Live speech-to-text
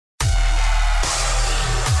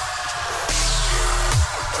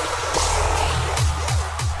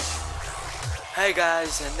Hey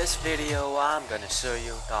guys, in this video I'm gonna show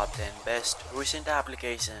you top 10 best recent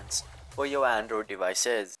applications for your Android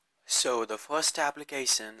devices. So the first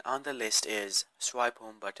application on the list is Swipe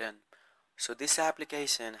Home button. So this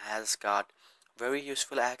application has got very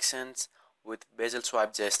useful actions with bezel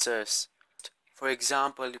swipe gestures. For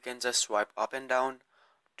example, you can just swipe up and down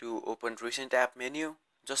to open recent app menu,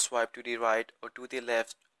 just swipe to the right or to the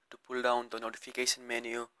left to pull down the notification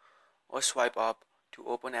menu, or swipe up to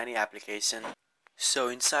open any application. So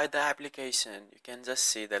inside the application, you can just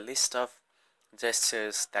see the list of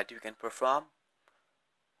gestures that you can perform,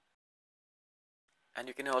 and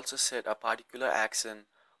you can also set a particular action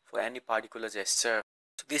for any particular gesture.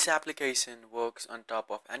 So this application works on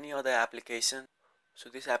top of any other application.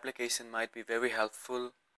 So this application might be very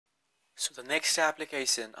helpful. So the next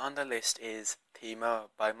application on the list is Themer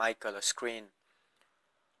by My Color Screen.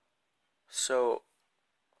 So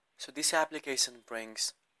this application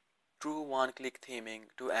brings true one-click theming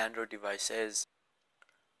to Android devices,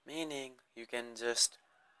 meaning you can just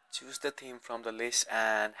choose the theme from the list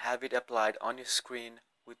and have it applied on your screen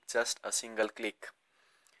with just a single click.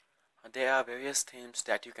 There are various themes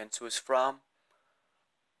that you can choose from,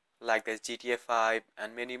 like the GTA 5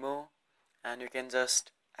 and many more, and you can just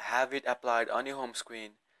have it applied on your home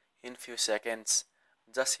screen in few seconds.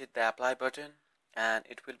 Just hit the apply button and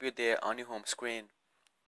it will be there on your home screen.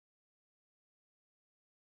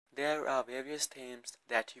 There are various themes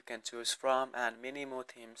that you can choose from, and many more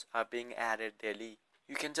themes are being added daily.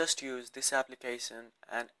 You can just use this application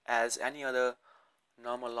and as any other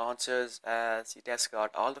normal launchers, as it has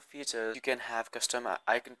got all the features. You can have custom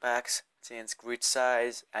icon packs, change grid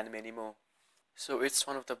size, and many more. So it's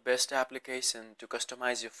one of the best applications to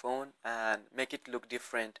customize your phone and make it look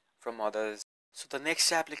different from others. So the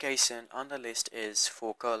next application on the list is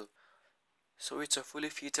Focal. So it's a fully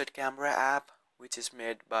featured camera app which is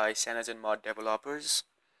made by CyanogenMod developers.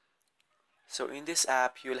 So in this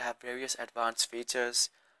app you'll have various advanced features,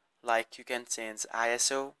 like you can change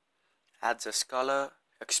ISO, adjust color,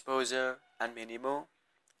 exposure, and many more.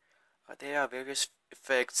 There are various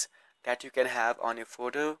effects that you can have on your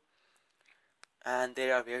photo, and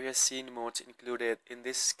there are various scene modes included in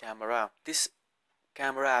this camera. This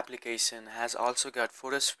camera application has also got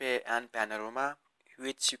photosphere and panorama,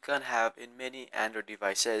 which you can have in many Android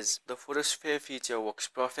devices. The photosphere feature works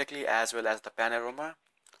perfectly as well as the panorama.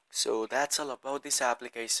 So that's all about this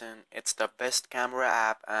application. It's the best camera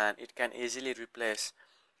app and it can easily replace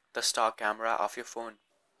the stock camera of your phone.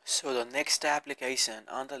 So the next application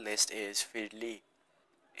on the list is Feedly.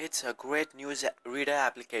 It's a great news reader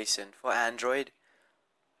application for Android.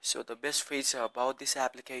 So the best feature about this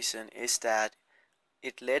application is that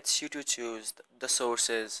it lets you to choose the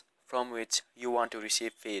sources from which you want to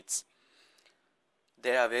receive feeds.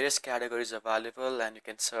 There are various categories available and you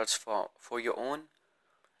can search for your own,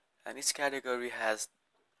 and each category has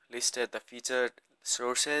listed the featured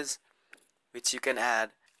sources which you can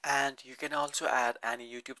add, and you can also add any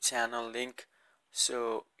YouTube channel link,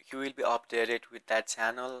 so you will be updated with that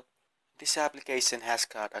channel. This application has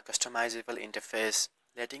got a customizable interface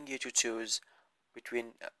letting you to choose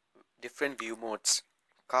between different view modes: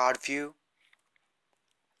 card view,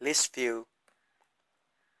 list view,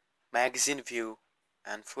 magazine view,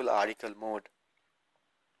 and full article mode.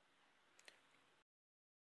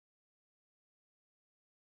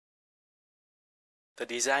 The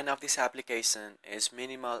design of this application is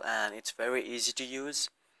minimal and it's very easy to use,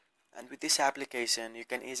 and with this application you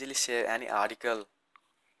can easily share any article.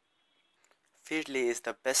 Feedly is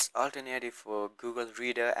the best alternative for Google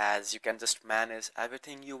Reader, as you can just manage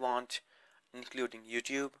everything you want, including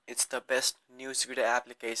YouTube. It's the best newsreader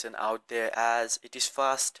application out there as it is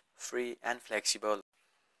fast, free, and flexible.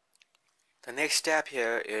 The next step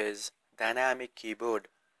here is Dynamic Keyboard.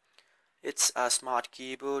 It's a smart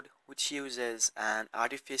keyboard which uses an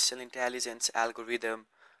artificial intelligence algorithm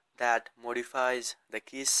that modifies the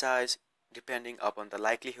key size depending upon the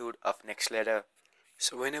likelihood of next letter.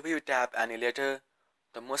 So whenever you tap any letter,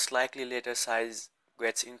 the most likely letter size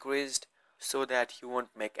gets increased so that you won't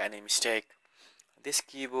make any mistake. This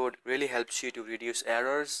keyboard really helps you to reduce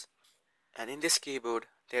errors, and in this keyboard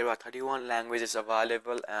there are 31 languages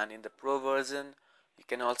available, and in the Pro version you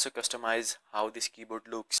can also customize how this keyboard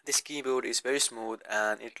looks. This keyboard is very smooth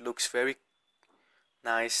and it looks very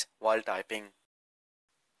nice while typing.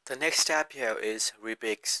 The next app here is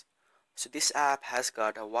Repix. So this app has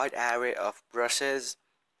got a wide array of brushes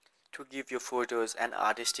to give your photos an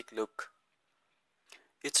artistic look.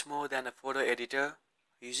 It's more than a photo editor.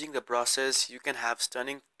 Using the brushes you can have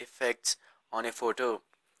stunning effects on a photo.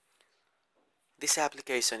 This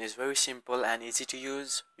application is very simple and easy to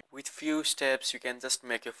use. With few steps you can just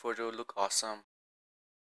make your photo look awesome.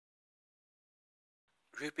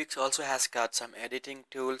 Repix also has got some editing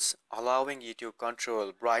tools allowing you to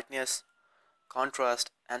control brightness,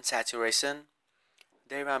 contrast, and saturation.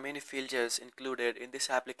 There are many filters included in this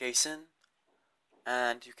application,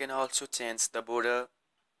 and you can also change the border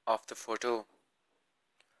of the photo.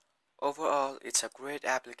 Overall, it's a great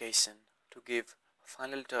application to give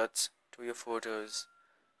final touch to your photos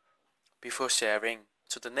before sharing.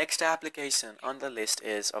 So the next application on the list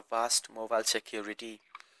is Avast Mobile Security.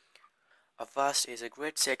 Avast is a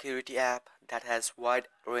great security app that has wide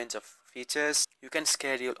range of features. You can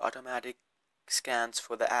schedule automatic scans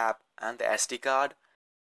for the app and the SD card.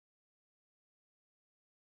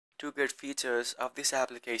 Two great features of this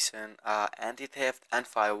application are anti-theft and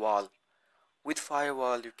firewall. With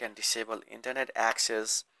firewall, you can disable internet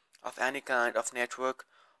access of any kind of network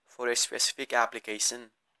for a specific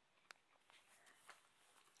application.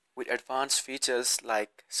 With advanced features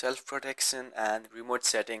like self-protection and remote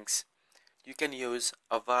settings, you can use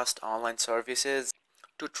Avast online services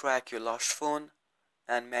to track your lost phone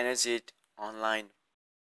and manage it online.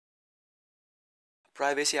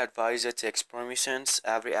 Privacy Advisor checks permissions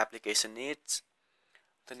every application needs.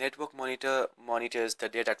 The network monitor monitors the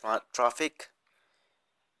data traffic.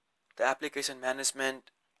 The application management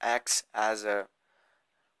acts as a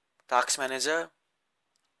task manager,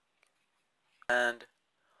 and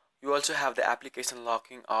you also have the application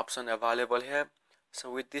locking option available here. So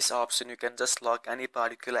with this option you can just lock any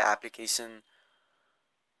particular application,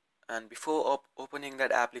 and before opening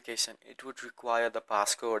that application it would require the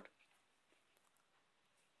passcode.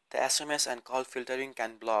 The SMS and call filtering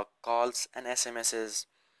can block calls and SMSs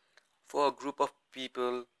for a group of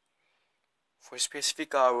people for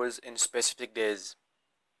specific hours in specific days.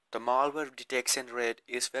 The malware detection rate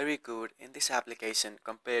is very good in this application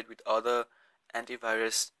compared with other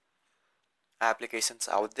antivirus applications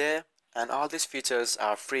out there, and all these features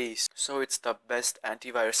are free, so it's the best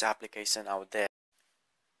antivirus application out there.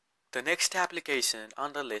 The next application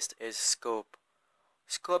on the list is Scope.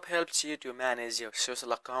 Scope helps you to manage your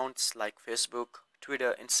social accounts like Facebook,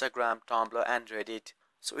 Twitter, Instagram, Tumblr, and Reddit.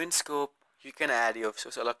 So in Scope, you can add your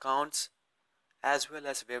social accounts as well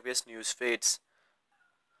as various news feeds.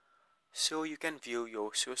 So you can view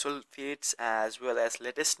your social feeds as well as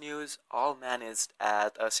latest news all managed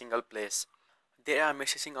at a single place. There are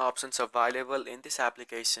messaging options available in this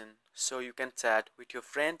application, so you can chat with your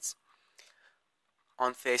friends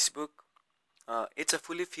on Facebook. It's a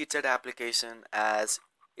fully featured application as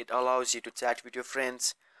it allows you to chat with your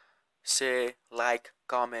friends, say, like,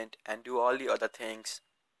 comment, and do all the other things.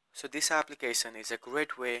 So this application is a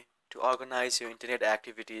great way to organize your internet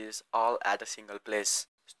activities all at a single place.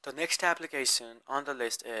 The next application on the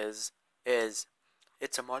list is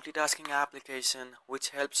it's a multitasking application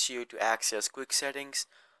which helps you to access quick settings,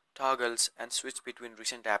 toggles, and switch between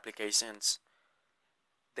recent applications.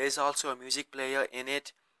 There is also a music player in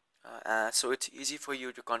it, so it's easy for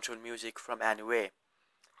you to control music from anywhere.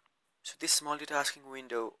 So this multitasking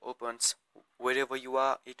window opens wherever you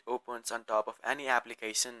are. It opens on top of any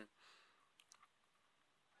application,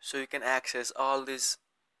 so you can access all these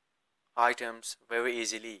items very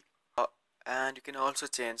easily. And you can also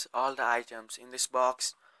change all the items in this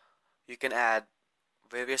box. You can add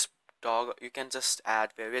various you can just add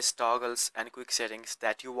various toggles and quick settings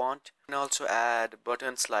that you want. You can also add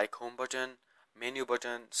buttons like home button, menu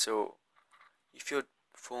button. So if your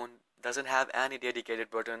phone doesn't have any dedicated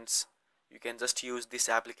buttons, you can just use this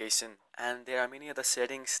application. And there are many other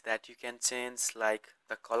settings that you can change, like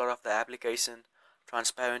the color of the application,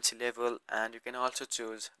 transparency level, and you can also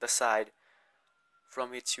choose the side from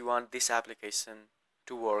which you want this application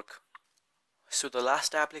to work. So the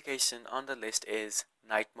last application on the list is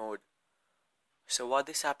night mode. So what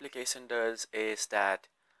this application does is that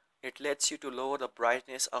it lets you to lower the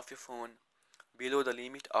brightness of your phone below the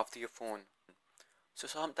limit of your phone. So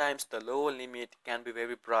sometimes the lower limit can be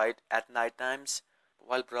very bright at night times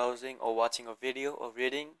while browsing or watching a video or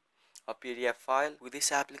reading a PDF file. With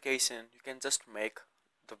this application you can just make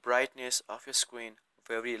the brightness of your screen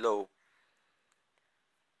very low.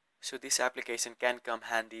 So this application can come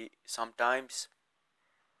handy sometimes.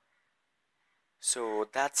 So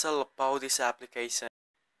that's all about this application.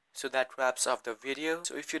 So that wraps up the video.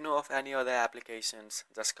 So if you know of any other applications,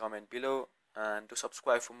 just comment below and do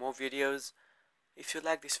subscribe for more videos. If you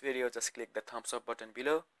like this video, just click the thumbs up button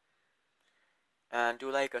below, and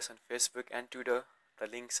do like us on Facebook and Twitter. The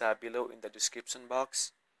links are below in the description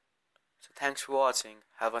box. So thanks for watching.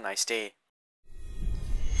 Have a nice day.